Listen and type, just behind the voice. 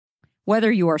Whether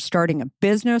you are starting a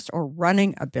business or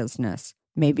running a business,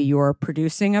 maybe you are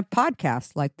producing a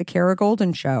podcast like The Kara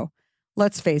Golden Show.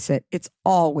 Let's face it, it's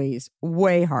always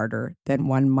way harder than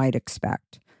one might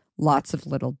expect. Lots of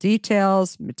little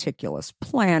details, meticulous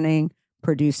planning,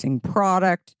 producing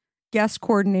product, guest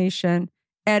coordination,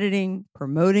 editing,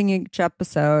 promoting each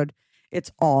episode.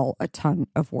 It's all a ton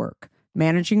of work.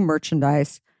 Managing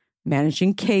merchandise,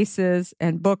 managing cases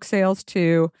and book sales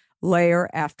too, layer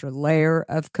after layer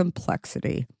of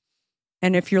complexity.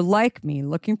 And if you're like me,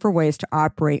 looking for ways to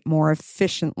operate more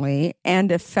efficiently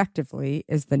and effectively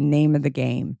is the name of the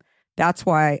game. That's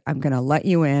why I'm going to let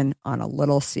you in on a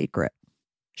little secret.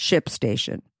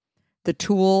 ShipStation, the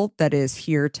tool that is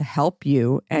here to help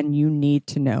you, and you need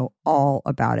to know all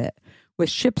about it. With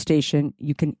ShipStation,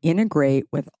 you can integrate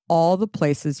with all the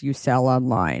places you sell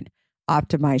online,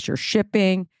 optimize your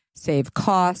shipping, save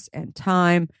costs and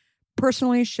time.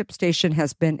 Personally, ShipStation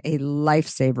has been a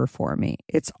lifesaver for me.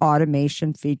 Its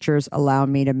automation features allow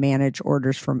me to manage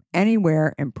orders from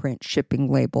anywhere and print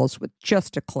shipping labels with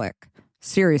just a click.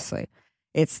 Seriously,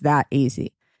 it's that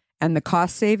easy. And the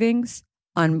cost savings?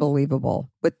 Unbelievable.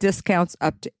 With discounts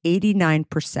up to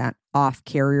 89% off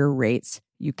carrier rates,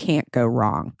 you can't go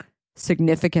wrong.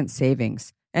 Significant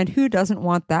savings. And who doesn't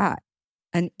want that?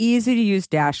 An easy-to-use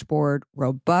dashboard,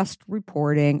 robust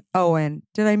reporting. Oh, and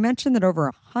did I mention that over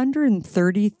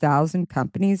 130,000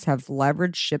 companies have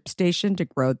leveraged ShipStation to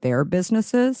grow their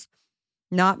businesses?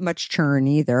 Not much churn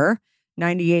either.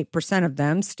 98% of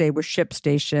them stay with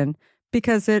ShipStation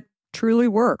because it truly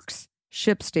works.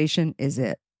 ShipStation is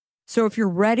it. So if you're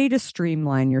ready to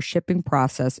streamline your shipping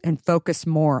process and focus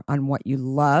more on what you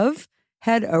love,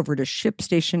 head over to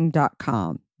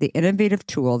ShipStation.com, the innovative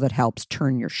tool that helps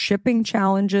turn your shipping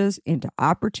challenges into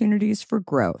opportunities for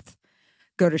growth.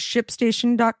 Go to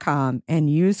ShipStation.com and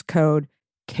use code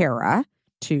KARA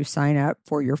to sign up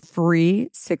for your free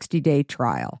 60-day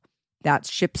trial. That's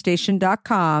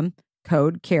ShipStation.com,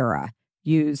 code KARA.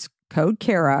 Use code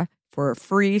KARA for a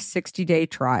free 60-day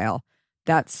trial.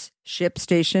 That's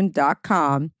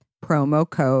ShipStation.com, promo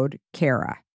code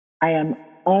KARA. I am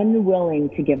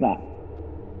unwilling to give up.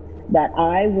 That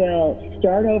I will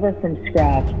start over from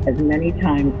scratch as many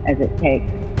times as it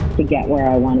takes to get where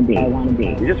I want to be.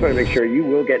 You just want to make sure you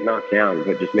will get knocked down,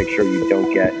 but just make sure you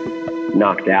don't get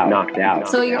knocked out.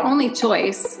 So your only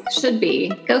choice should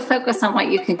be go focus on what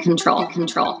you can control.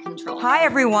 Hi,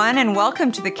 everyone, and welcome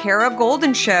to the Kara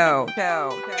Golden Show.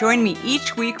 Join me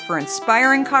each week for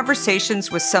inspiring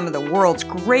conversations with some of the world's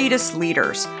greatest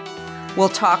leaders. We'll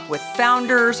talk with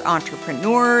founders,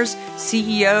 entrepreneurs,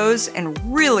 CEOs, and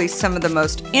really some of the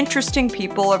most interesting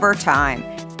people of our time.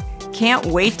 Can't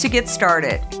wait to get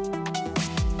started.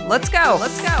 Let's go.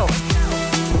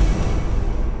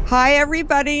 Hi,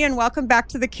 everybody, and welcome back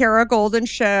to the Kara Golden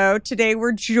Show. Today,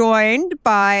 we're joined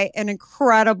by an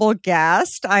incredible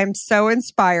guest. I'm so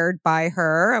inspired by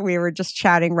her. We were just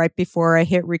chatting right before I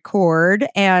hit record,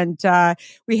 and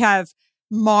we have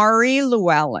Mari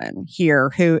Llewellyn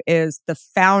here, who is the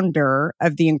founder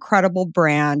of the incredible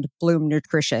brand Bloom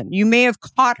Nutrition. You may have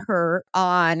caught her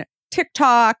on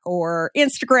TikTok or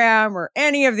Instagram or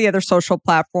any of the other social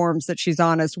platforms that she's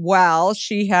on as well.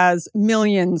 She has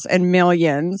millions and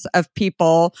millions of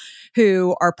people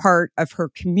who are part of her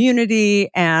community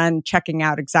and checking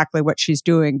out exactly what she's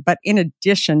doing. But in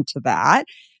addition to that,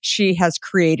 she has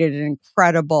created an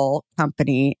incredible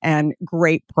company and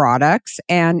great products.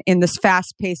 And in this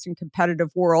fast-paced and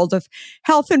competitive world of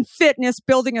health and fitness,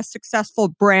 building a successful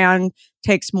brand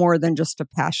takes more than just a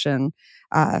passion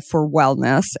for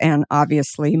wellness. And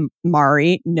obviously,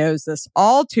 Mari knows this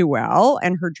all too well.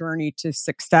 And her journey to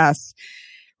success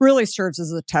really serves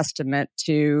as a testament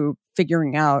to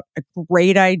figuring out a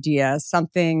great idea,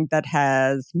 something that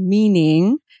has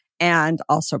meaning and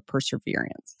also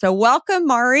perseverance. So welcome,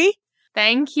 Mari.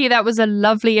 Thank you. That was a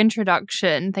lovely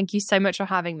introduction. Thank you so much for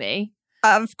having me.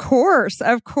 Of course.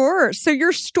 So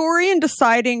your story in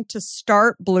deciding to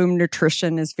start Bloom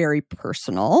Nutrition is very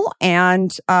personal. And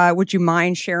would you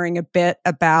mind sharing a bit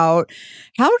about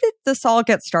how did this all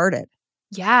get started?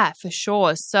 Yeah, for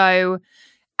sure. So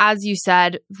as you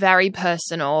said, very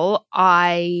personal.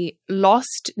 I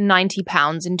lost 90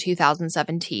 pounds in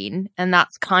 2017, and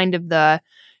that's kind of the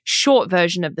short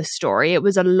version of the story. It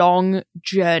was a long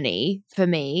journey for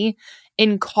me.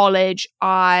 In college,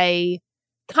 I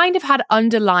kind of had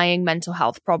underlying mental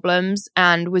health problems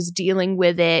and was dealing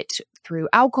with it through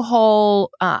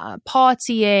alcohol,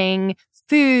 partying,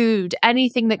 food,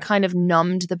 anything that kind of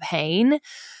numbed the pain.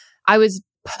 I was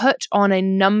put on a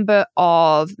number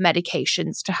of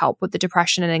medications to help with the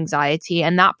depression and anxiety,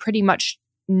 and that pretty much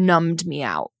numbed me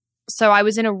out. So I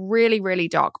was in a really, really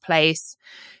dark place.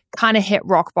 kind of hit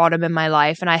rock bottom in my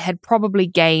life. And I had probably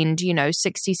gained,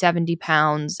 60, 70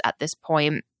 pounds at this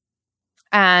point,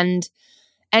 and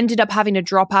ended up having to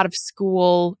drop out of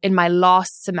school in my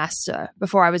last semester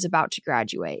before I was about to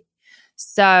graduate.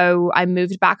 So I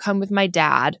moved back home with my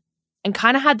dad and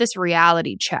kind of had this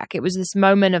reality check. It was this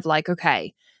moment of like,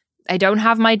 okay, I don't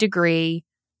have my degree.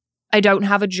 I don't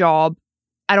have a job.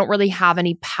 I don't really have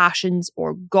any passions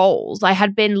or goals. I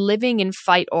had been living in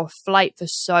fight or flight for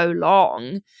so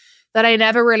long that I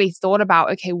never really thought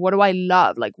about, okay, what do I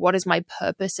love? Like, what is my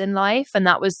purpose in life? And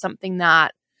that was something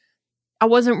that I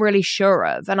wasn't really sure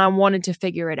of, and I wanted to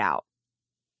figure it out.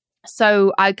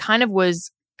 So I kind of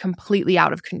was completely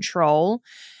out of control.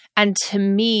 And to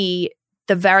me,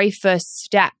 the very first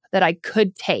step that I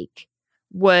could take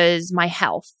was my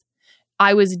health.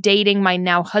 I was dating my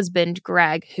now husband,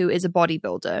 Greg, who is a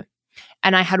bodybuilder.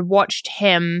 And I had watched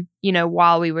him,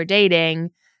 while we were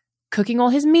dating, cooking all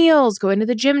his meals, going to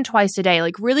the gym twice a day,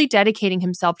 like really dedicating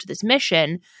himself to this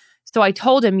mission. So I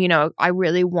told him, I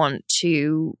really want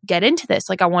to get into this.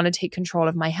 Like, I want to take control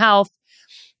of my health.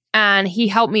 And he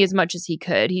helped me as much as he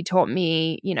could. He taught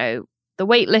me, the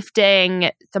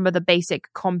weightlifting, some of the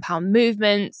basic compound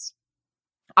movements.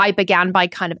 I began by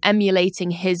kind of emulating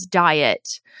his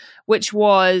diet, which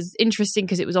was interesting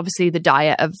because it was obviously the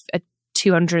diet of a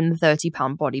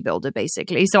 230-pound bodybuilder,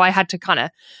 basically. So I had to kind of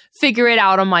figure it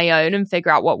out on my own and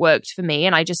figure out what worked for me.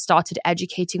 And I just started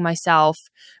educating myself,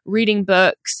 reading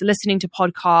books, listening to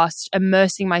podcasts,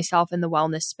 immersing myself in the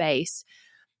wellness space.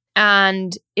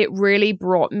 And it really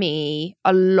brought me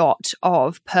a lot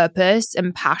of purpose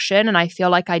and passion. And I feel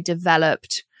like I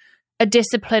developed a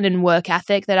discipline and work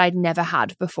ethic that I'd never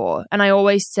had before. And I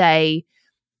always say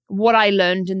what I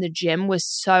learned in the gym was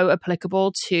so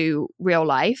applicable to real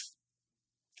life.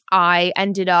 I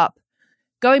ended up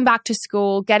going back to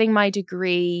school, getting my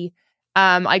degree.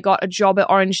 I got a job at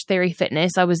Orange Theory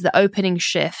Fitness. I was the opening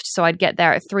shift. So I'd get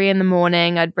there at 3 a.m.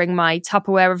 I'd bring my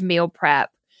Tupperware of meal prep.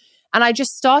 And I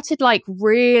just started like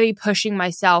really pushing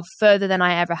myself further than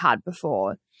I ever had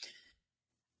before.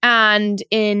 And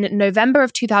in November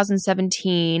of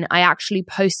 2017, I actually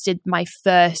posted my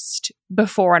first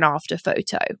before and after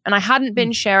photo. And I hadn't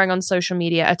been sharing on social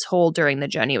media at all during the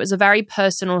journey. It was a very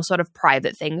personal sort of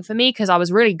private thing for me because I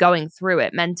was really going through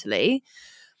it mentally.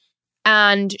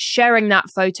 And sharing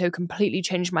that photo completely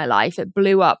changed my life. It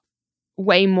blew up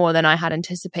way more than I had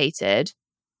anticipated.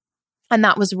 And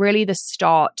that was really the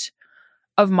start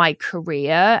of my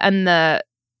career and the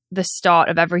start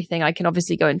of everything. I can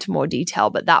obviously go into more detail,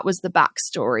 but that was the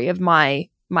backstory of my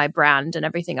brand and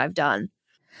everything I've done.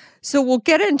 So we'll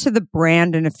get into the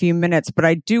brand in a few minutes, but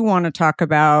I do want to talk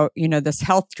about, this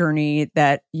health journey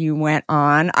that you went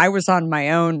on. I was on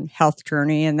my own health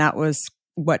journey, and that was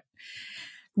what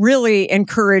really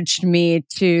encouraged me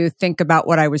to think about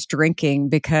what I was drinking,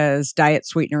 because diet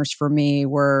sweeteners for me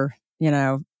were,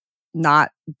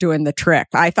 not doing the trick.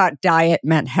 I thought diet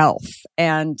meant health.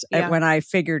 And when I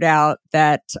figured out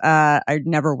that I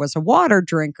never was a water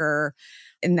drinker,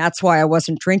 and that's why I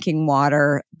wasn't drinking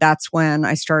water, that's when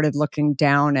I started looking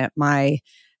down at my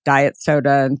diet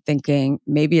soda and thinking,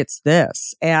 maybe it's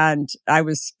this. And I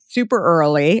was super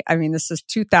early. I mean, this is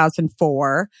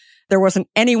 2004. There wasn't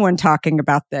anyone talking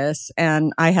about this.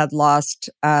 And I had lost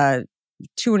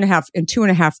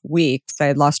 2.5 weeks, I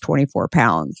had lost 24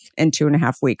 pounds in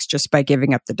 2.5 weeks just by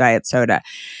giving up the diet soda.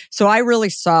 So I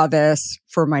really saw this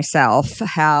for myself,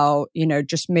 how,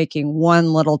 just making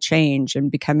one little change and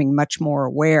becoming much more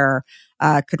aware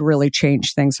could really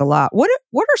change things a lot. What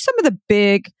are some of the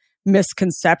big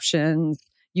misconceptions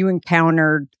you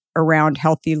encountered around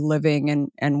healthy living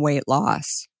and weight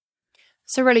loss?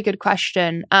 It's a really good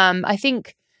question. I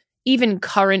think even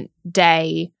current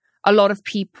day, a lot of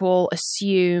people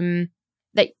assume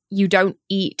that you don't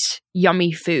eat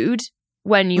yummy food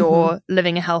when you're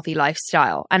living a healthy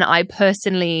lifestyle. And I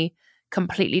personally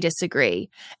completely disagree.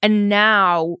 And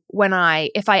now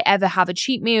if I ever have a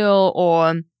cheat meal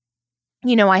or,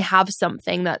 I have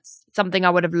something that's something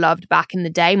I would have loved back in the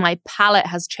day, my palate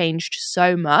has changed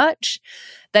so much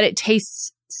that it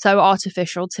tastes so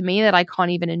artificial to me that I can't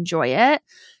even enjoy it.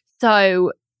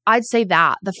 So I'd say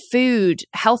that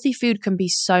healthy food can be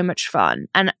so much fun.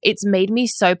 And it's made me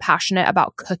so passionate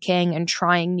about cooking and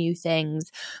trying new things.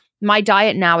 My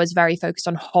diet now is very focused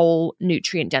on whole,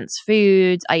 nutrient-dense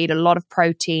foods. I eat a lot of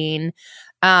protein.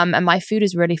 And my food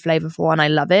is really flavorful and I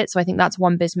love it. So I think that's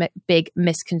one big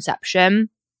misconception.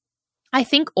 I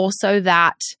think also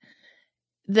that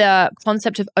the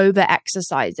concept of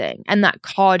over-exercising and that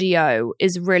cardio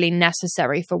is really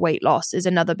necessary for weight loss is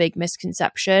another big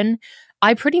misconception.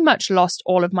 I pretty much lost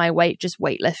all of my weight just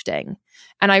weightlifting.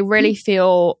 And I really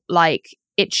feel like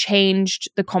it changed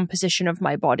the composition of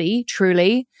my body,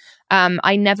 truly.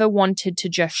 I never wanted to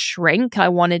just shrink. I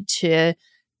wanted to,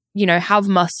 have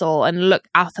muscle and look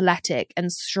athletic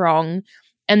and strong.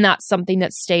 And that's something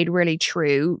that stayed really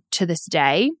true to this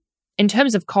day. In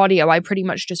terms of cardio, I pretty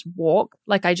much just walk.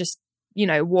 Like I just,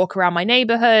 walk around my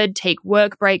neighborhood, take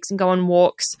work breaks and go on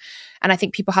walks. And I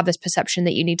think people have this perception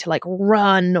that you need to like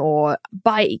run or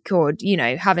bike or,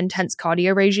 have intense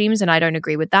cardio regimes. And I don't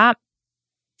agree with that.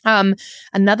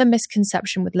 Another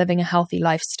misconception with living a healthy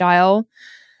lifestyle,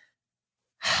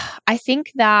 I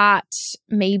think that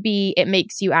maybe it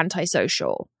makes you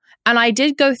antisocial. And I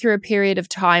did go through a period of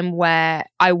time where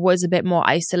I was a bit more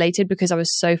isolated because I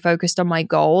was so focused on my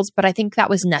goals, but I think that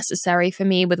was necessary for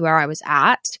me with where I was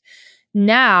at.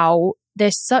 Now,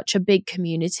 there's such a big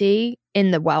community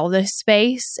in the wellness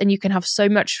space, and you can have so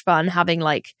much fun having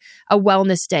like a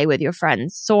wellness day with your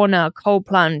friends, sauna, cold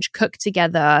plunge, cook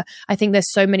together. I think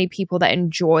there's so many people that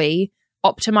enjoy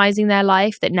optimizing their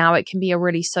life that now it can be a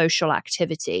really social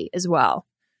activity as well.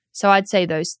 So I'd say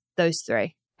those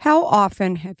three. How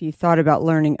often have you thought about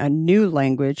learning a new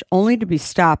language only to be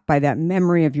stopped by that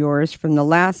memory of yours from the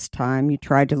last time you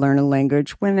tried to learn a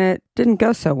language when it didn't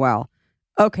go so well?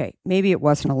 Okay, maybe it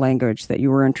wasn't a language that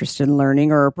you were interested in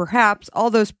learning, or perhaps all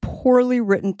those poorly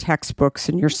written textbooks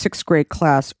in your 6th grade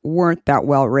class weren't that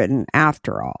well written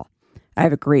after all. I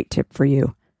have a great tip for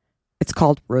you. It's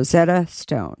called Rosetta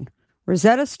Stone.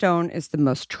 Rosetta Stone is the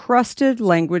most trusted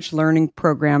language learning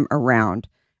program around,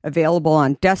 available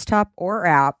on desktop or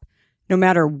app, no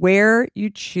matter where you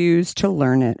choose to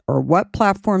learn it or what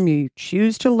platform you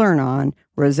choose to learn on.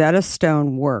 Rosetta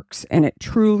Stone works, and it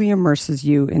truly immerses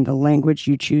you in the language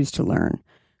you choose to learn,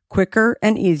 quicker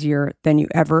and easier than you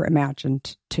ever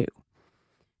imagined to.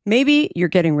 Maybe you're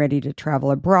getting ready to travel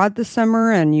abroad this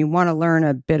summer and you want to learn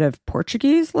a bit of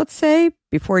Portuguese, let's say,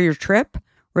 before your trip.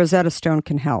 Rosetta Stone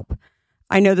can help.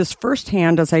 I know this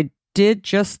firsthand as I did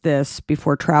just this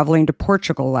before traveling to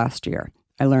Portugal last year.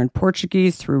 I learned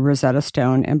Portuguese through Rosetta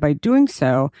Stone, and by doing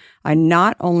so, I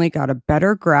not only got a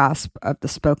better grasp of the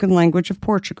spoken language of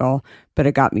Portugal, but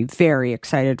it got me very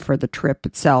excited for the trip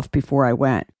itself before I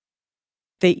went.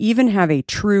 They even have a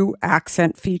true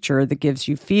accent feature that gives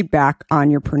you feedback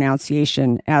on your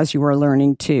pronunciation as you are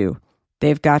learning too.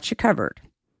 They've got you covered.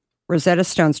 Rosetta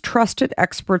Stone's trusted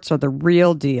experts are the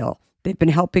real deal. They've been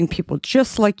helping people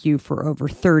just like you for over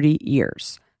 30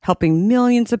 years. Helping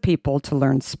millions of people to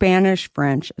learn Spanish,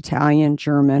 French, Italian,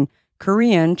 German,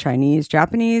 Korean, Chinese,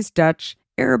 Japanese, Dutch,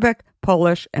 Arabic,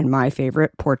 Polish, and my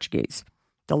favorite, Portuguese.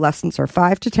 The lessons are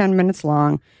 5 to 10 minutes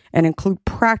long and include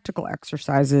practical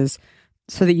exercises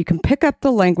so that you can pick up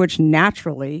the language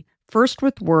naturally, first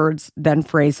with words, then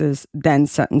phrases, then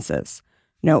sentences.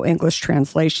 No English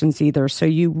translations either, so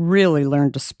you really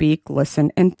learn to speak,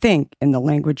 listen, and think in the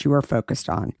language you are focused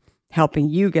on, helping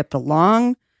you get the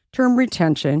long-term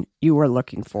retention you are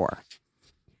looking for.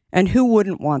 And who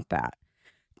wouldn't want that?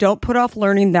 Don't put off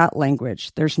learning that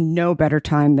language. There's no better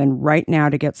time than right now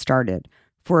to get started.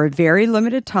 For a very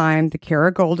limited time, the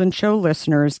Kara Golden Show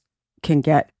listeners can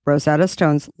get Rosetta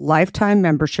Stone's lifetime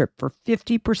membership for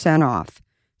 50% off.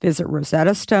 Visit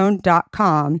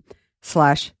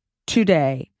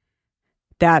rosettastone.com/today.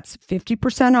 That's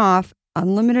 50% off,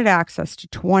 unlimited access to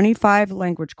 25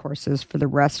 language courses for the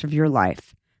rest of your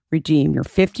life. Redeem your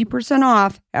 50%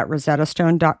 off at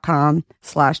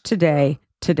rosettastone.com/today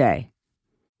today.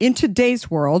 In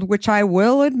today's world, which I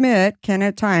will admit can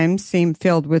at times seem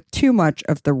filled with too much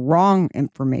of the wrong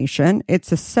information,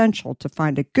 it's essential to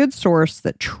find a good source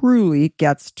that truly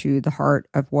gets to the heart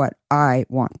of what I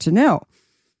want to know.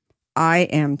 I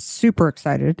am super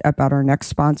excited about our next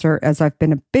sponsor, as I've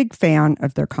been a big fan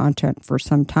of their content for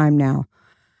some time now.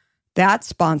 That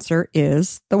sponsor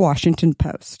is The Washington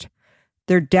Post.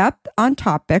 Their depth on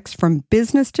topics from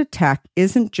business to tech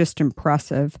isn't just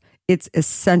impressive, it's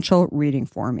essential reading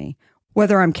for me.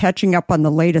 Whether I'm catching up on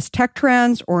the latest tech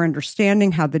trends or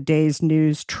understanding how the day's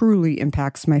news truly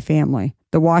impacts my family,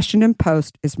 The Washington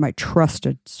Post is my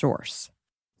trusted source.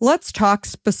 Let's talk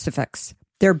specifics.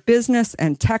 Their business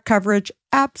and tech coverage,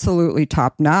 absolutely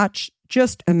top-notch.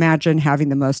 Just imagine having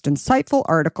the most insightful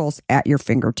articles at your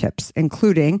fingertips,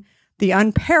 including the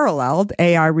unparalleled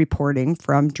AI reporting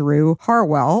from Drew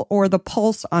Harwell or the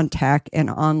pulse on tech and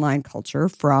online culture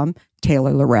from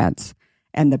Taylor Lorenz.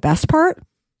 And the best part?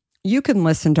 You can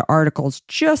listen to articles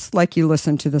just like you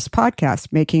listen to this podcast,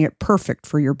 making it perfect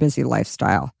for your busy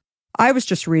lifestyle. I was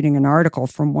just reading an article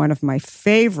from one of my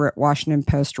favorite Washington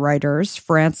Post writers,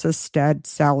 Frances Stead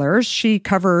Sellers. She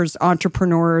covers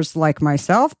entrepreneurs like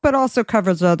myself, but also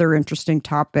covers other interesting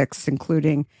topics,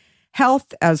 including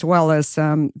health, as well as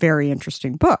some very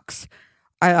interesting books.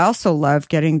 I also love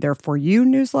getting their For You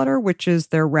newsletter, which is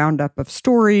their roundup of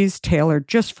stories tailored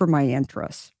just for my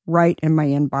interests, right in my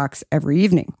inbox every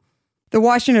evening. The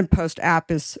Washington Post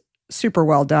app is super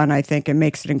well done, I think. It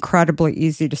makes it incredibly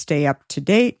easy to stay up to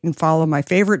date and follow my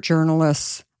favorite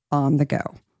journalists on the go.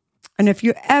 And if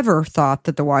you ever thought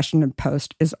that the Washington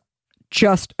Post is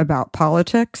just about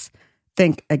politics,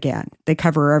 think again. They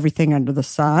cover everything under the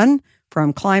sun,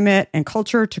 from climate and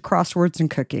culture to crosswords and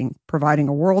cooking, providing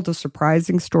a world of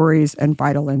surprising stories and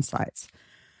vital insights.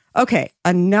 Okay,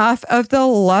 enough of the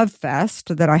love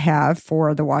fest that I have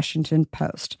for the Washington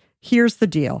Post. Here's the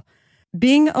deal.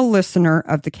 Being a listener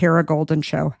of the Kara Goldin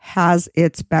Show has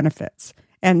its benefits,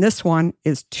 and this one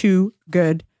is too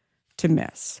good to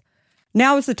miss.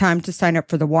 Now is the time to sign up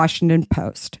for the Washington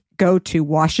Post. Go to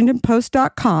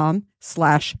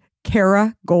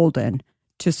washingtonpost.com/Kara Goldin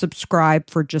to subscribe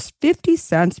for just 50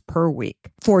 cents per week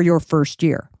for your first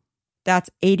year. That's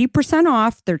 80%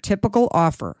 off their typical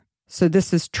offer. So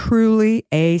this is truly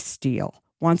a steal.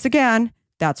 Once again,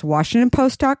 that's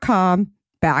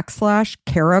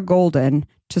washingtonpost.com/Kara Goldin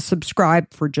to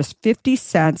subscribe for just 50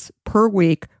 cents per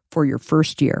week for your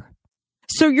first year.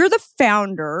 So you're the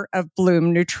founder of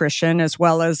Bloom Nutrition as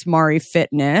well as Mari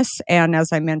Fitness. And as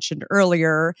I mentioned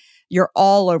earlier, you're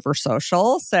all over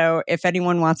social. So if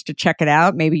anyone wants to check it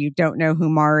out, maybe you don't know who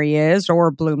Mari is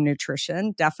or Bloom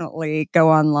Nutrition, definitely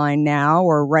go online now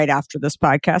or right after this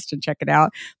podcast and check it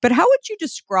out. But how would you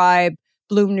describe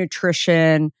Bloom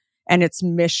Nutrition and its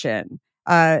mission?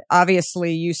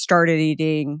 Obviously, you started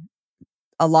eating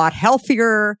a lot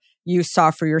healthier. You saw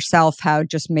for yourself how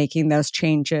just making those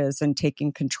changes and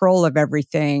taking control of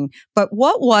everything. But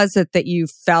what was it that you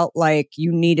felt like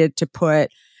you needed to put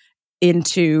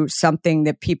into something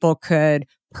that people could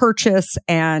purchase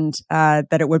and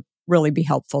that it would really be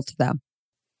helpful to them?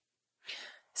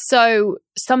 So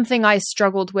something I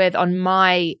struggled with on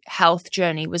my health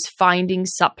journey was finding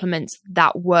supplements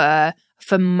that were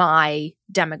for my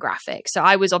demographic. So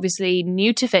I was obviously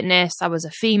new to fitness. I was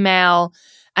a female.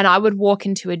 And I would walk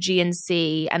into a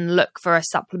GNC and look for a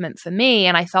supplement for me.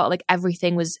 And I felt like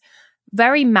everything was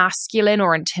very masculine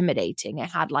or intimidating.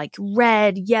 It had like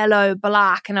red, yellow,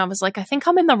 black. And I was like, I think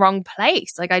I'm in the wrong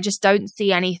place. Like, I just don't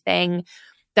see anything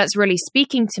that's really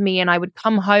speaking to me. And I would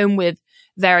come home with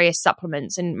various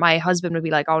supplements and my husband would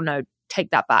be like, oh no,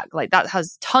 take that back. Like, that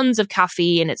has tons of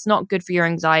caffeine. It's not good for your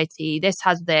anxiety. This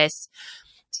has this.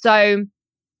 So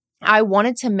I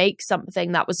wanted to make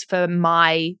something that was for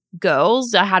my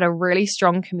girls. I had a really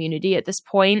strong community at this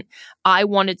point. I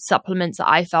wanted supplements that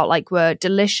I felt like were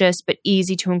delicious but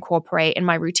easy to incorporate in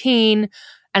my routine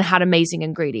and had amazing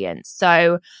ingredients.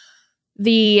 And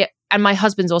my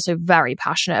husband's also very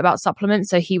passionate about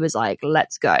supplements. So he was like,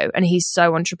 let's go. And he's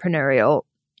so entrepreneurial.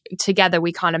 Together,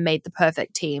 we kind of made the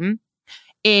perfect team.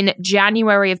 In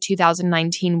January of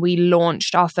 2019, we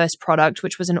launched our first product,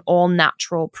 which was an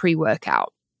all-natural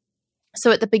pre-workout. So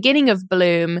at the beginning of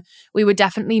Bloom, we were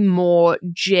definitely more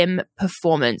gym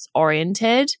performance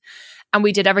oriented and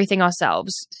we did everything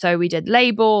ourselves. So we did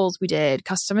labels, we did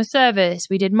customer service,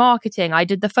 we did marketing, I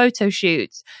did the photo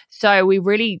shoots. So we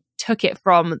really took it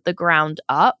from the ground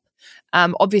up,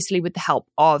 obviously with the help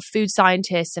of food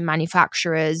scientists and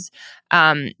manufacturers.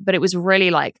 But it was really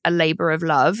like a labor of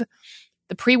love.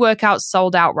 The pre-workouts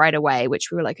sold out right away,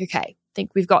 which we were like, okay, I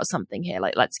think we've got something here.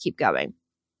 Like, let's keep going.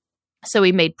 So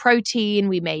we made protein,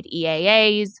 we made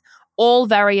EAAs, all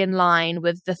very in line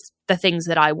with the things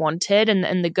that I wanted.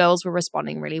 And the girls were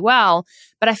responding really well.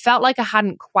 But I felt like I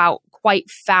hadn't quite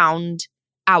found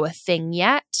our thing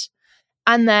yet.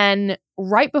 And then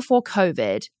right before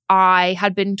COVID, I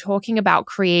had been talking about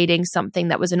creating something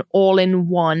that was an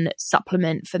all-in-one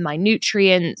supplement for my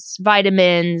nutrients,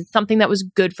 vitamins, something that was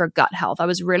good for gut health. I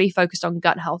was really focused on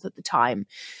gut health at the time.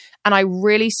 And I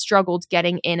really struggled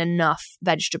getting in enough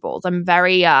vegetables. I'm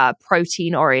very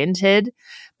protein oriented,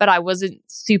 but I wasn't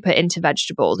super into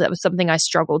vegetables. That was something I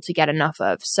struggled to get enough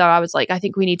of. So I was like, I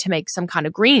think we need to make some kind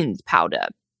of greens powder.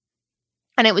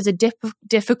 And it was a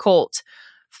difficult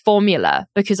formula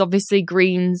because obviously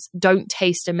greens don't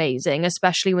taste amazing,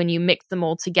 especially when you mix them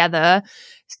all together.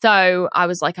 So I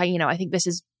was like, I think this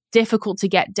is difficult to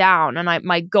get down. And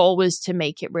my goal was to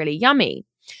make it really yummy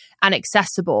and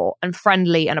accessible and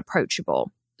friendly and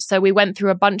approachable. So we went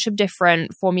through a bunch of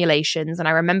different formulations. And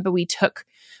I remember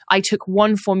I took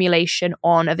one formulation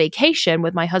on a vacation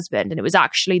with my husband. And it was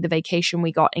actually the vacation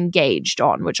we got engaged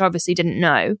on, which I obviously didn't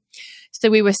know. So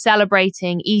we were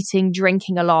celebrating, eating,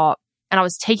 drinking a lot. And I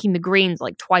was taking the greens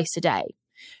like twice a day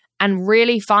and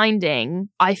really finding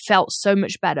I felt so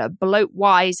much better,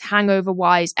 bloat-wise,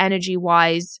 hangover-wise,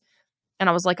 energy-wise. And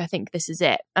I was like, I think this is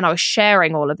it. And I was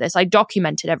sharing all of this. I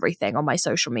documented everything on my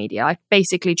social media. I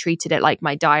basically treated it like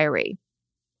my diary.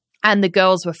 And the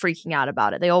girls were freaking out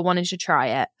about it. They all wanted to try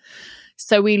it.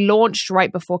 So we launched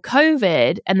right before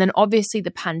COVID. And then obviously the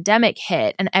pandemic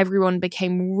hit and everyone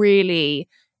became really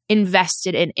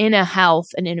invested in inner health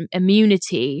and in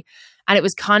immunity. And it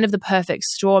was kind of the perfect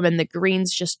storm. And the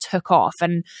greens just took off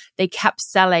and they kept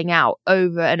selling out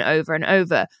over and over and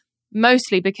over,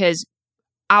 mostly because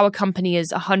our company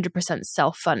is 100%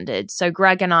 self-funded. So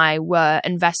Greg and I were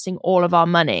investing all of our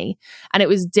money, and it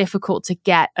was difficult to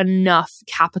get enough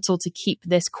capital to keep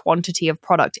this quantity of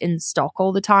product in stock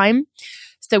all the time.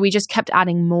 So we just kept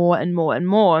adding more and more and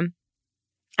more.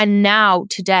 And now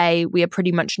today we are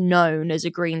pretty much known as a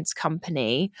greens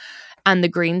company, and the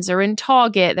greens are in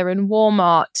Target, they're in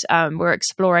Walmart. We're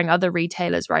exploring other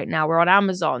retailers right now. We're on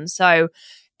Amazon. So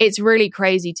it's really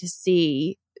crazy to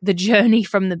see the journey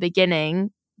from the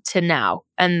beginning to now,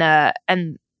 and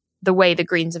the way the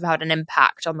greens have had an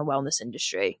impact on the wellness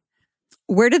industry.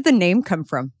 Where did the name come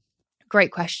from?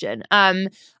 Great question.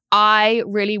 I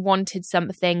really wanted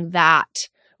something that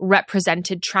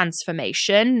represented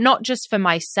transformation, not just for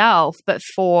myself, but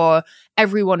for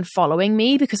everyone following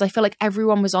me, because I feel like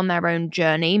everyone was on their own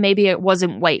journey. Maybe it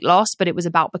wasn't weight loss, but it was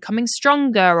about becoming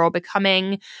stronger or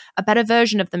becoming a better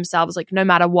version of themselves, like no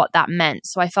matter what that meant.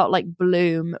 So I felt like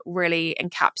Bloom really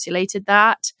encapsulated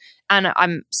that. And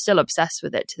I'm still obsessed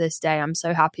with it to this day. I'm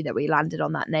so happy that we landed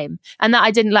on that name and that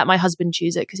I didn't let my husband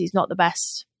choose it because he's not the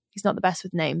best. He's not the best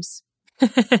with names.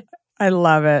 I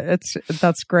love it.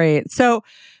 That's great. So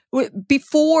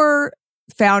before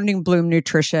founding Bloom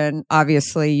Nutrition,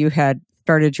 obviously you had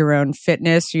started your own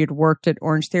fitness, you'd worked at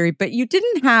Orange Theory, but you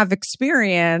didn't have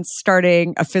experience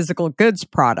starting a physical goods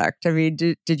product. I mean,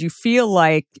 did you feel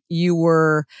like you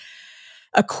were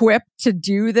equipped to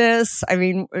do this? I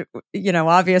mean,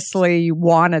 obviously you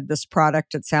wanted this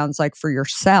product, it sounds like, for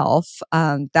yourself.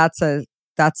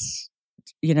 That's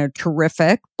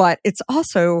terrific, but it's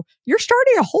also, you're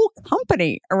starting a whole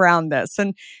company around this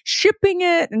and shipping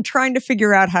it and trying to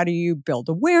figure out how do you build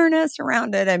awareness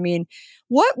around it. I mean,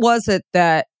 what was it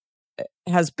that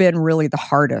has been really the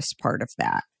hardest part of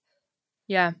that?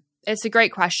 Yeah, it's a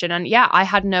great question. And yeah, I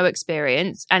had no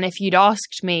experience. And if you'd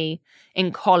asked me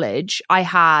in college, I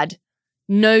had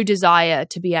no desire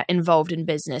to be involved in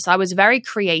business. I was very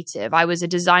creative. I was a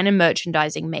design and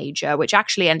merchandising major, which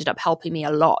actually ended up helping me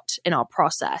a lot in our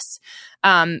process.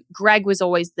 Greg was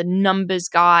always the numbers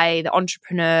guy, the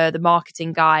entrepreneur, the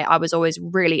marketing guy. I was always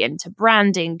really into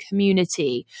branding,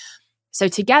 community. So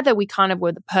together we kind of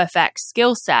were the perfect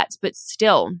skill sets, but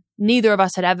still neither of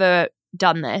us had ever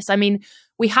done this. I mean,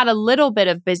 we had a little bit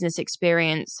of business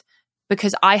experience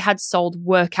because I had sold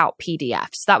workout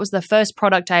PDFs. That was the first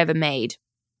product I ever made.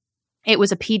 It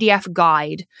was a PDF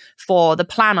guide for the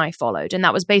plan I followed. And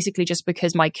that was basically just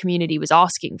because my community was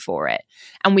asking for it.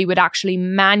 And we would actually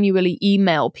manually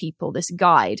email people this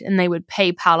guide and they would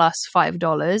PayPal us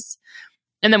 $5.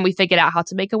 And then we figured out how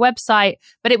to make a website.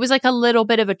 But it was like a little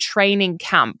bit of a training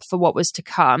camp for what was to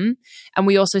come. And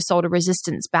we also sold a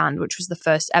resistance band, which was the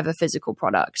first ever physical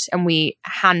product. And we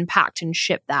hand packed and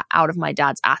shipped that out of my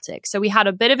dad's attic. So we had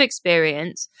a bit of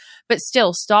experience, but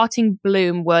still starting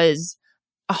Bloom was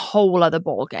a whole other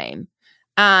ball game.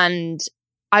 And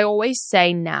I always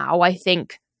say now, I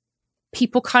think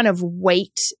people kind of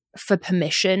wait for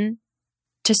permission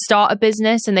to start a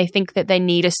business and they think that they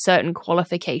need a certain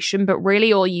qualification, but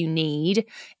really all you need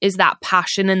is that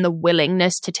passion and the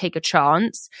willingness to take a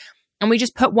chance. And we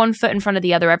just put one foot in front of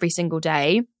the other every single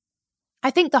day.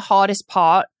 I think the hardest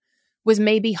part was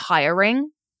maybe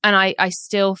hiring. And I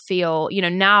still feel,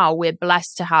 now we're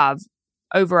blessed to have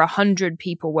over 100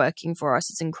 people working for us.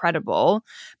 It's incredible.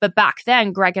 But back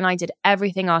then, Greg and I did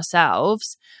everything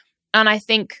ourselves. And I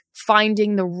think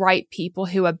finding the right people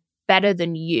who are better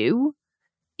than you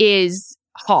is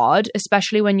hard,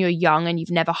 especially when you're young and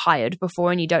you've never hired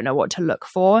before and you don't know what to look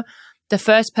for. The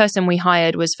first person we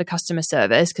hired was for customer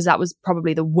service because that was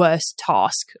probably the worst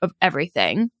task of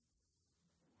everything.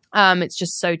 It's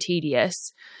just so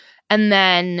tedious. And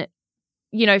then,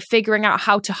 figuring out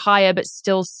how to hire but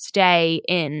still stay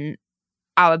in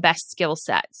our best skill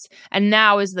sets. And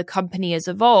now as the company has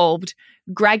evolved,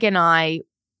 Greg and I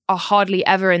are hardly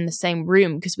ever in the same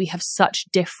room because we have such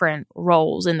different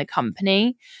roles in the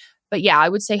company. But yeah, I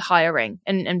would say hiring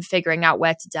and figuring out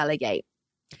where to delegate.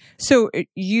 So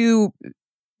you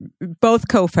both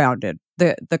co-founded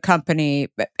the company,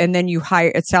 and then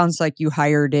it sounds like you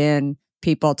hired in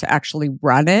people to actually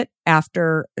run it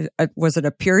after, was it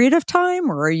a period of time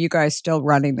or are you guys still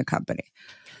running the company?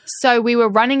 So we were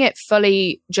running it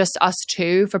fully just us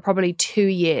two for probably 2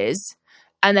 years.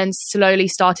 and then slowly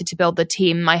started to build the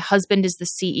team. My husband is the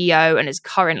CEO and is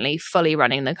currently fully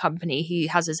running the company. He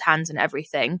has his hands in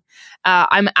everything.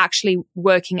 I'm actually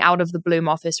working out of the Bloom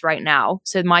office right now.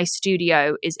 So my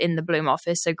studio is in the Bloom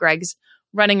office. So Greg's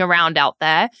running around out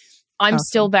there. I'm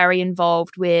still very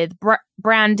involved with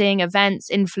branding, events,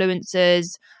 influencers,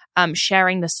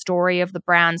 sharing the story of the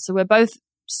brand. So we're both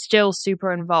still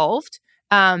super involved,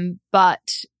 but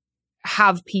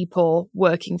have people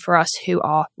working for us who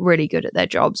are really good at their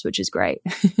jobs, which is great.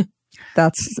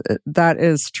 That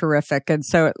is terrific. And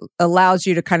so it allows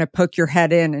you to kind of poke your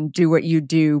head in and do what you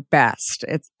do best.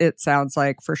 It sounds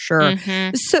like, for sure.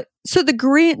 Mm-hmm. So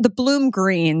the Bloom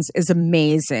Greens is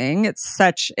amazing.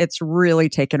 It's really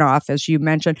taken off, as you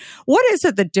mentioned. What is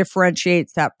it that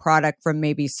differentiates that product from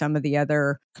maybe some of the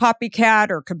other copycat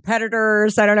or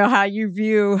competitors? I don't know how you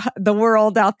view the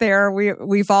world out there.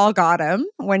 We've all got them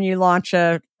when you launch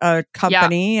a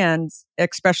company, and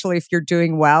especially if you're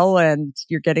doing well and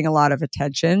you're getting a lot of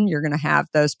attention, you're going to have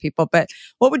those people. But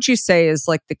what would you say is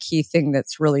like the key thing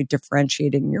that's really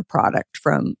differentiating your product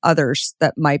from others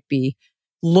that might be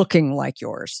looking like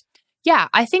yours? Yeah,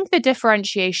 I think the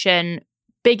differentiation,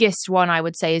 biggest one I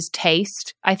would say, is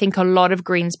taste. I think a lot of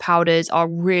greens powders are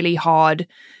really hard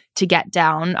to get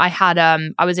down.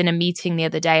 I was in a meeting the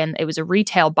other day, and it was a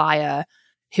retail buyer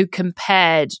who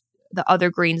compared the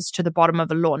other greens to the bottom of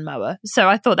a lawnmower. So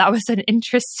I thought that was an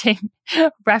interesting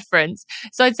reference.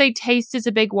 So I'd say taste is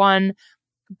a big one.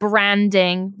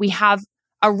 Branding. We have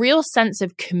a real sense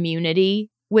of community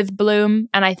with Bloom.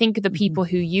 And I think the people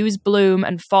who use Bloom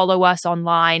and follow us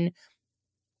online,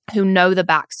 who know the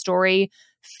backstory,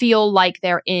 feel like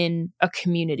they're in a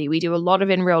community. We do a lot of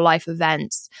in real life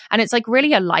events, and it's like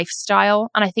really a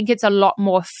lifestyle. And I think it's a lot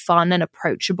more fun and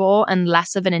approachable and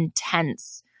less of an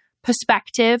intense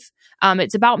perspective.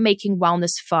 It's about making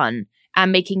wellness fun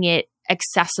and making it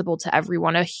accessible to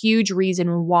everyone. A huge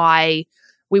reason why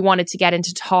we wanted to get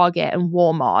into Target and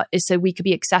Walmart is so we could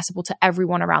be accessible to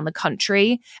everyone around the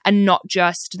country, and not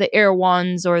just the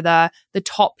ones or the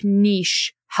top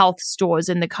niche health stores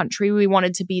in the country. We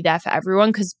wanted to be there for everyone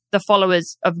because the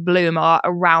followers of Bloom are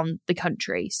around the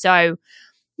country. So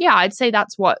yeah, I'd say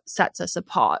that's what sets us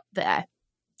apart there.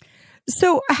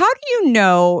 So how do you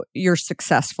know you're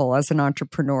successful as an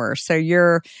entrepreneur? So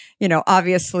you're,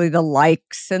 obviously the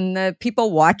likes and the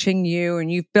people watching you,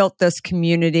 and you've built this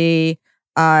community.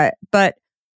 But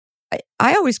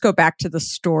I always go back to the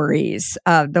stories,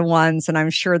 the ones, and I'm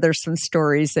sure there's some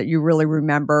stories that you really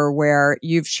remember where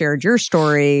you've shared your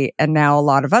story, and now a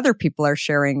lot of other people are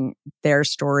sharing their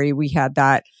story. We had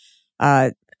that,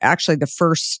 actually the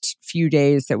first few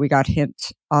days that we got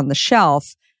Hint on the shelf.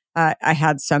 I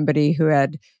had somebody who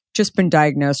had just been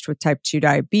diagnosed with type 2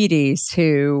 diabetes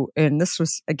and this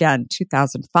was, again,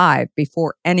 2005,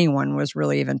 before anyone was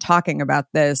really even talking about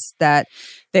this, that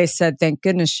they said, thank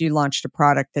goodness you launched a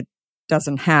product that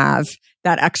doesn't have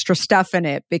that extra stuff in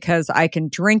it, because I can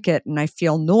drink it and I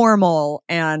feel normal.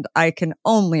 And I can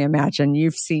only imagine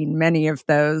you've seen many of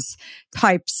those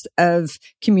types of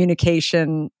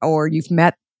communication, or you've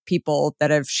met people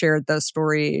that have shared those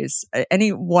stories. Any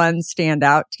one stand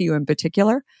out to you in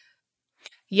particular?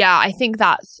 Yeah, I think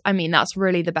that's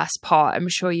really the best part. I'm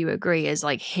sure you agree, is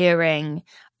like hearing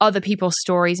other people's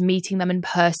stories, meeting them in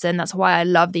person. That's why I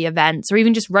love the events, or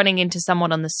even just running into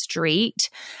someone on the street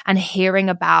and hearing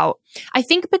about, I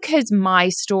think because my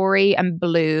story and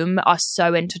Bloom are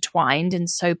so intertwined and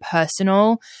so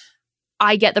personal,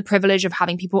 I get the privilege of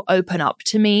having people open up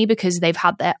to me because they've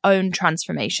had their own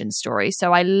transformation story.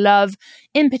 So I love,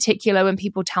 in particular, when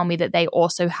people tell me that they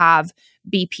also have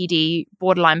BPD,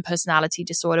 borderline personality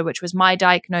disorder, which was my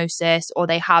diagnosis, or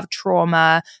they have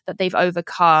trauma that they've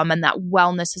overcome and that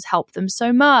wellness has helped them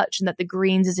so much, and that the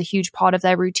greens is a huge part of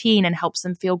their routine and helps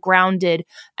them feel grounded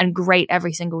and great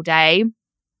every single day.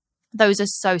 Those are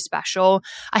so special.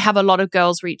 I have a lot of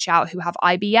girls reach out who have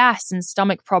IBS and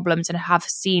stomach problems and have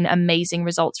seen amazing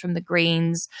results from the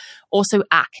greens. Also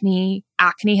acne.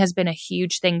 Acne has been a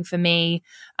huge thing for me.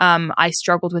 I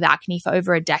struggled with acne for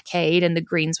over a decade, and the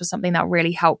greens was something that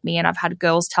really helped me. And I've had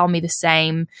girls tell me the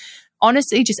same.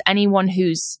 Honestly, just anyone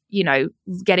who's,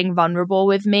 getting vulnerable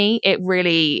with me, it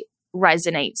really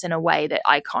resonates in a way that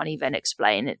I can't even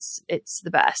explain. It's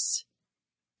the best.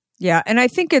 Yeah. And I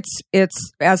think it's,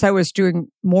 as I was doing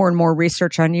more and more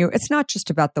research on you, it's not just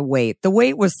about the weight. The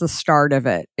weight was the start of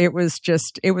it. It was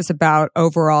about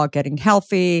overall getting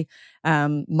healthy,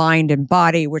 mind and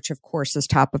body, which of course is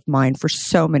top of mind for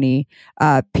so many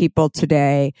people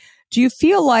today. Do you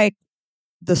feel like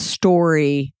the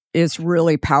story is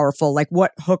really powerful? Like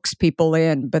what hooks people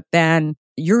in, but then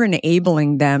you're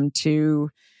enabling them to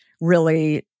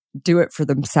really do it for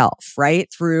themselves, right?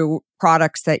 Through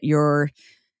products that you're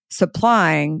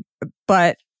supplying.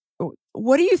 But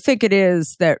what do you think it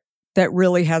is that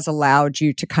really has allowed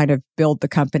you to kind of build the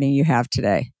company you have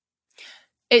today?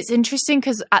 It's interesting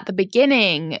because at the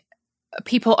beginning,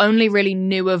 people only really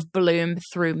knew of Bloom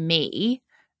through me.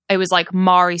 It was like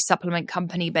Mari's supplement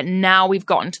company, but now we've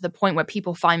gotten to the point where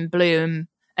people find Bloom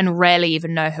and rarely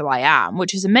even know who I am,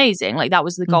 which is amazing. Like that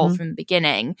was the goal from the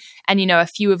beginning. And, a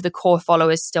few of the core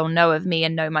followers still know of me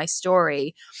and know my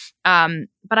story. But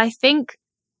I think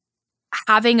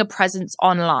having a presence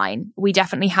online, we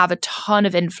definitely have a ton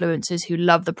of influencers who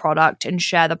love the product and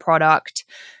share the product,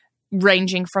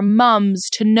 ranging from mums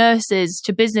to nurses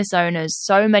to business owners,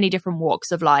 so many different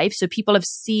walks of life. So people have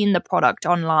seen the product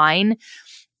online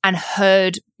and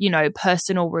heard,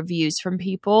 personal reviews from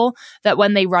people that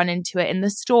when they run into it in the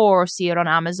store or see it on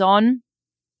Amazon,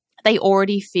 they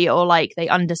already feel like they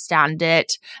understand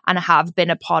it and have been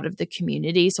a part of the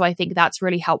community. So I think that's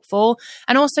really helpful.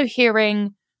 And also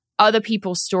hearing other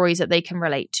people's stories that they can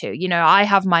relate to. I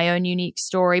have my own unique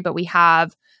story, but we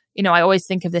have, I always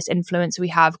think of this influencer we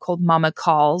have called Mama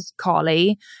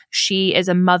Carly. She is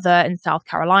a mother in South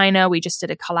Carolina. We just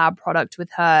did a collab product with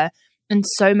her. And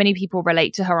so many people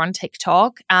relate to her on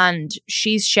TikTok, and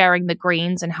she's sharing the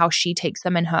greens and how she takes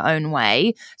them in her own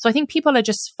way. So I think people are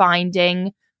just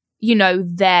finding,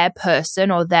 their person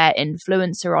or their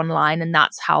influencer online, and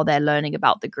that's how they're learning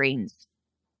about the greens.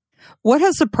 What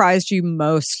has surprised you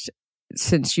most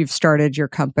since you've started your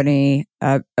company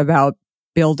about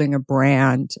building a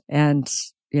brand and,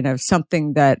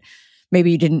 something that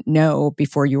maybe you didn't know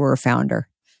before you were a founder?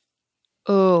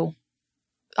 Oh,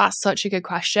 that's such a good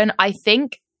question. I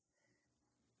think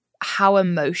how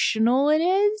emotional it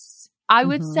is, I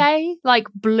would say, like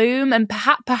Bloom, and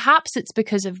perhaps it's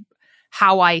because of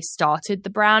how I started the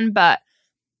brand, but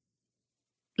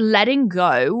letting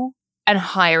go and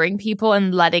hiring people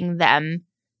and letting them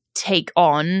take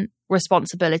on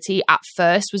responsibility at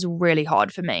first was really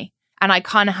hard for me. And I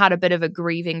kind of had a bit of a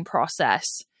grieving process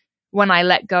when I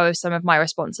let go of some of my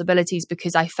responsibilities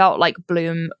because I felt like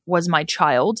Bloom was my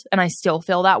child, and I still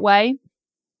feel that way.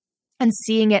 And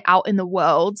seeing it out in the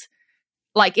world,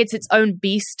 like it's its own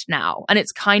beast now. And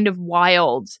it's kind of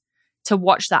wild to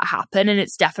watch that happen. And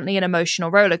it's definitely an emotional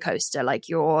roller coaster. Like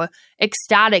you're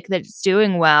ecstatic that it's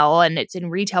doing well and it's in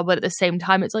retail, but at the same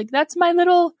time, it's like, that's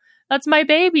my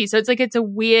baby. So it's like, it's a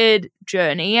weird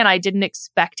journey. And I didn't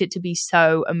expect it to be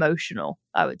so emotional,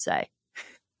 I would say.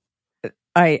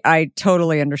 I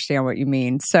totally understand what you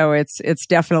mean. So it's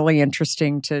definitely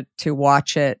interesting to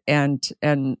watch it and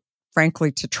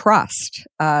frankly to trust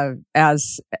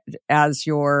as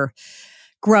you're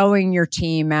growing your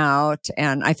team out.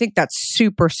 And I think that's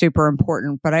super, super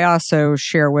important. But I also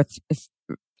share with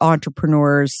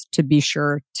entrepreneurs to be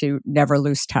sure to never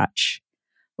lose touch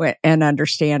and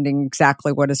understanding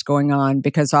exactly what is going on,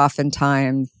 because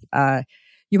oftentimes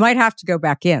you might have to go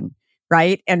back in,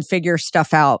 right? And figure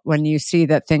stuff out when you see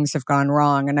that things have gone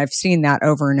wrong. And I've seen that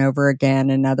over and over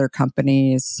again in other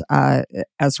companies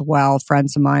as well.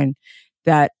 Friends of mine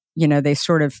that, they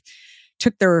sort of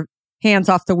took their hands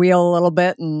off the wheel a little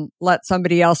bit and let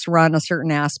somebody else run a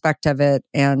certain aspect of it.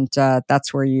 And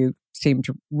that's where you seem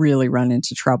to really run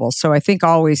into trouble. So I think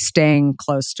always staying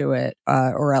close to it,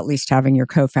 or at least having your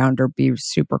co-founder be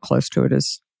super close to it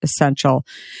is essential.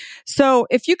 So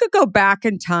if you could go back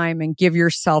in time and give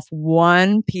yourself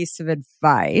one piece of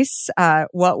advice,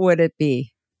 what would it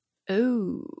be?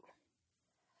 Ooh.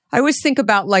 I always think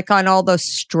about like on all those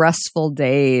stressful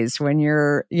days when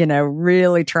you're,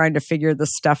 really trying to figure this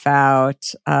stuff out.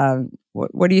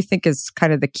 What do you think is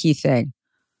kind of the key thing?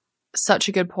 Such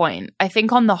a good point. I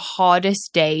think on the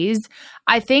hardest days,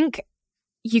 I think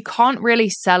you can't really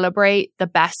celebrate the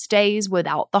best days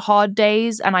without the hard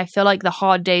days. And I feel like the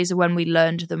hard days are when we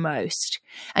learned the most.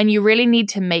 And you really need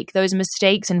to make those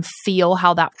mistakes and feel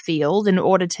how that feels in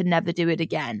order to never do it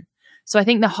again. So I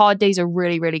think the hard days are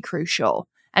really, really crucial.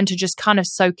 And to just kind of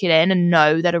soak it in and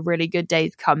know that a really good day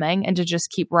is coming and to just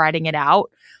keep writing it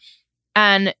out.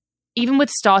 And even with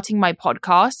starting my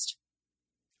podcast,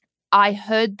 I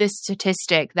heard this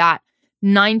statistic that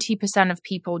 90% of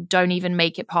people don't even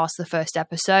make it past the first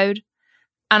episode.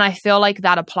 And I feel like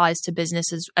that applies to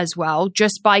businesses as well.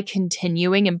 Just by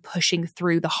continuing and pushing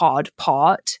through the hard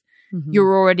part,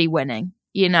 you're already winning,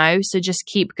 So just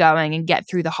keep going and get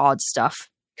through the hard stuff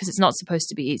because it's not supposed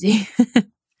to be easy.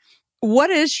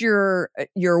 What is your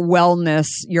wellness,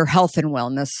 your health and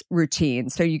wellness routine?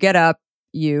 So you get up,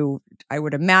 I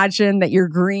would imagine that your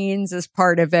greens is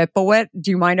part of it, but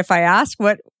do you mind if I ask,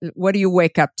 what do you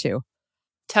wake up to?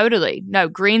 Totally. No,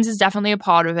 greens is definitely a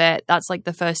part of it. That's like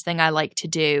the first thing I like to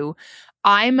do.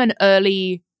 I'm an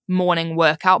early morning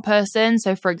workout person.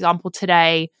 So for example,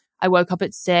 today I woke up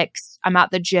at 6. I'm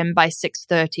at the gym by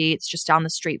 6:30. It's just down the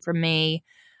street from me.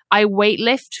 I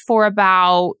weightlift for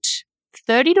about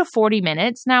 30 to 40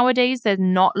 minutes nowadays. They're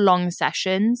not long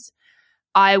sessions.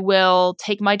 I will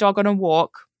take my dog on a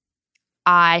walk.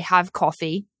 I have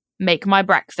coffee, make my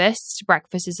breakfast.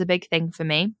 Breakfast is a big thing for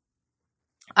me.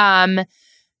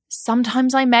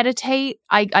 Sometimes I meditate.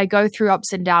 I go through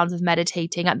ups and downs of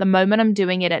meditating. At the moment, I'm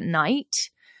doing it at night.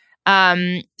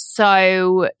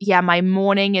 So yeah, my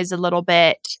morning is a little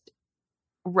bit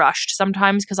rushed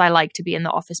sometimes because I like to be in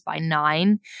the office by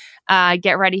 9.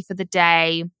 Get ready for the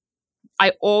day.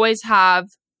 I always have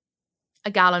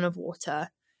a gallon of water,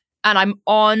 and I'm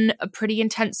on a pretty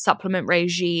intense supplement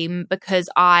regime because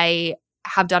I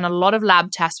have done a lot of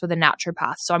lab tests with a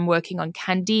naturopath. So I'm working on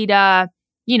candida,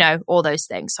 all those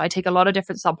things. So I take a lot of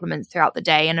different supplements throughout the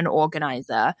day and an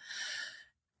organizer.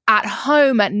 At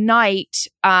home at night,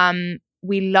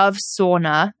 we love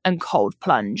sauna and cold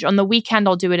plunge. On the weekend,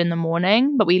 I'll do it in the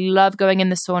morning, but we love going in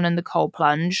the sauna and the cold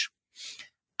plunge.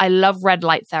 I love red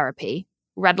light therapy.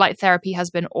 Red light therapy has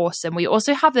been awesome. We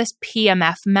also have this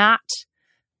PMF mat.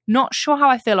 Not sure how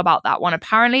I feel about that one.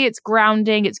 Apparently, it's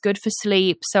grounding. It's good for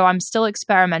sleep. So I'm still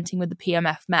experimenting with the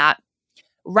PMF mat.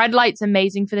 Red light's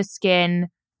amazing for the skin,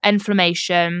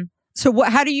 inflammation. So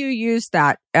how do you use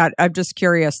that? I'm just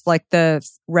curious, like the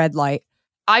red light.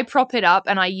 I prop it up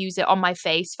and I use it on my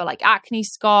face for like acne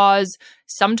scars.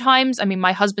 Sometimes,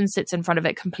 my husband sits in front of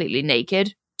it completely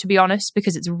naked, to be honest,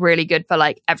 because it's really good for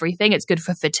like everything. It's good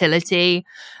for fertility.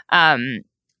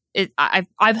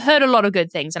 I've heard a lot of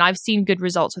good things and I've seen good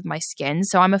results with my skin.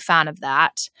 So I'm a fan of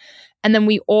that. And then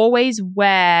we always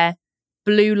wear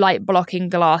blue light blocking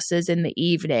glasses in the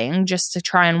evening just to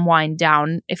try and wind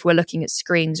down if we're looking at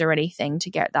screens or anything to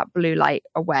get that blue light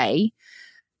away.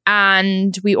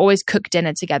 And we always cook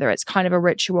dinner together. It's kind of a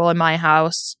ritual in my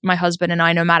house. My husband and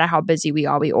I, no matter how busy we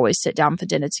are, we always sit down for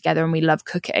dinner together and we love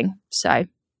cooking. So,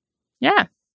 yeah.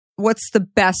 What's the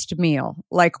best meal,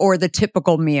 or the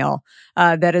typical meal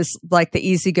that is like the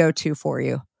easy go-to for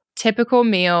you? Typical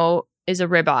meal is a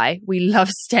ribeye. We love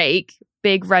steak,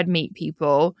 big red meat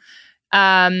people.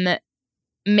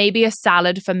 Maybe a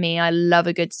salad for me. I love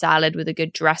a good salad with a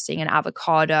good dressing and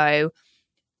avocado.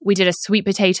 We did a sweet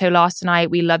potato last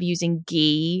night. We love using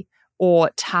ghee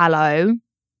or tallow.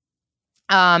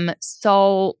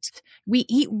 Salt. We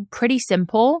eat pretty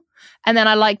simple. And then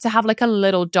I like to have like a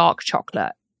little dark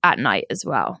chocolate at night as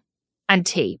well. And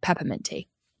tea, peppermint tea.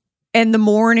 In the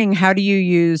morning, how do you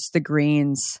use the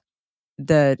greens,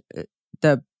 the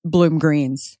bloom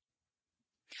greens?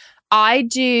 I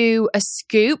do a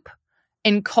scoop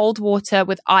in cold water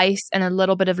with ice and a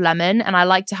little bit of lemon. And I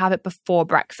like to have it before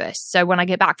breakfast. So when I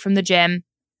get back from the gym,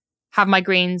 have my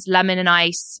greens, lemon and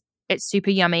ice. It's super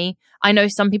yummy. I know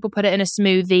some people put it in a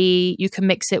smoothie. You can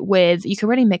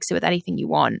really mix it with anything you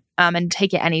want and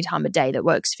take it any time of day that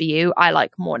works for you. I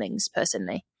like mornings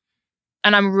personally.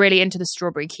 And I'm really into the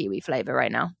strawberry kiwi flavor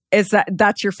right now.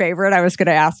 That's your favorite? I was going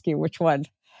to ask you which one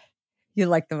you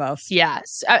like the most.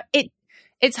 Yes.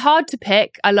 It's hard to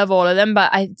pick. I love all of them,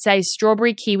 but I'd say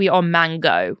strawberry, kiwi, or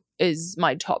mango is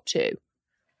my top 2.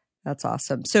 That's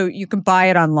awesome. So you can buy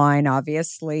it online,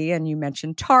 obviously. And you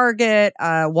mentioned Target,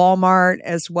 Walmart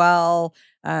as well.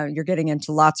 You're getting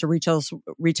into lots of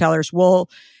retailers. We'll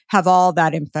have all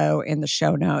that info in the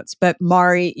show notes. But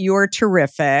Mari, you're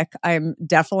terrific. I'm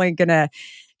definitely going to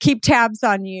keep tabs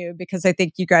on you because I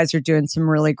think you guys are doing some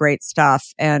really great stuff.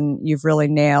 And you've really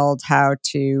nailed how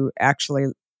to actually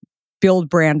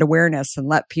build brand awareness and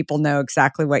let people know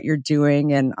exactly what you're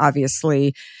doing. And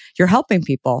obviously, you're helping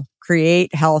people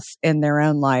create health in their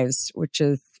own lives, which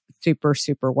is super,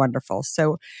 super wonderful.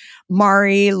 So,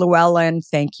 Mari Llewellyn,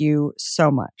 thank you so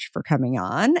much for coming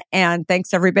on. And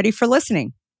thanks everybody for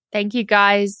listening. Thank you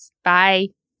guys. Bye.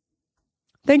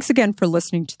 Thanks again for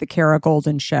listening to The Kara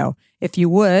Goldin Show. If you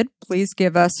would, please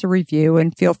give us a review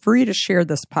and feel free to share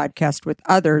this podcast with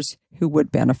others who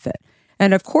would benefit.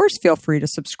 And of course, feel free to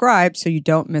subscribe so you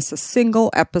don't miss a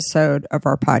single episode of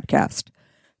our podcast.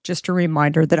 Just a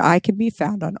reminder that I can be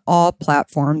found on all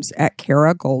platforms at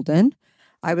Kara Goldin.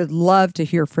 I would love to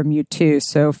hear from you too,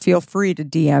 so feel free to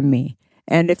DM me.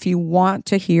 And if you want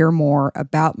to hear more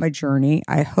about my journey,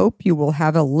 I hope you will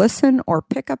have a listen or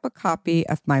pick up a copy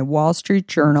of my Wall Street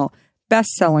Journal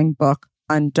best-selling book,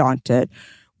 Undaunted,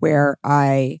 where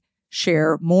I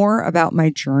share more about my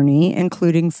journey,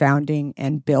 including founding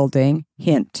and building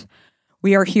Hint.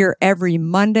 We are here every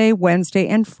Monday, Wednesday,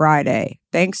 and Friday.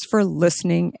 Thanks for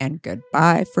listening and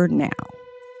goodbye for now.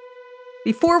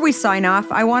 Before we sign off,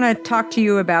 I want to talk to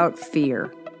you about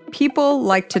fear. People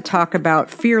like to talk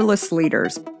about fearless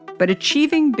leaders, but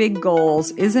achieving big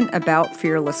goals isn't about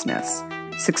fearlessness.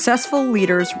 Successful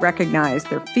leaders recognize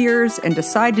their fears and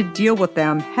decide to deal with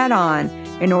them head on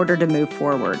in order to move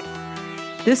forward.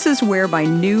 This is where my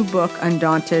new book,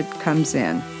 Undaunted, comes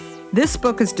in. This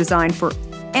book is designed for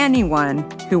anyone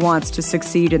who wants to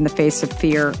succeed in the face of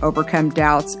fear, overcome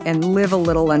doubts, and live a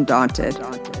little undaunted.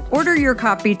 Order your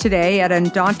copy today at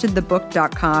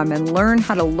undauntedthebook.com and learn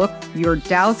how to look your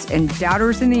doubts and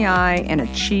doubters in the eye and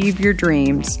achieve your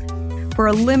dreams. For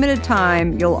a limited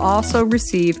time, you'll also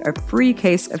receive a free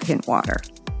case of hint water.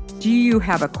 Do you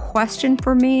have a question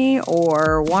for me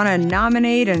or want to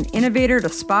nominate an innovator to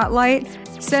spotlight?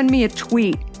 Send me a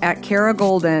tweet at Kara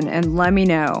Golden and let me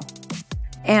know.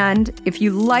 And if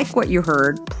you like what you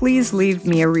heard, please leave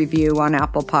me a review on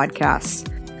Apple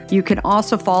Podcasts. You can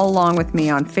also follow along with me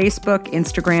on Facebook,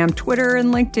 Instagram, Twitter,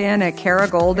 and LinkedIn at Kara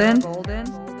Golden.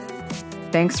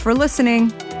 Thanks for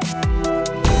listening.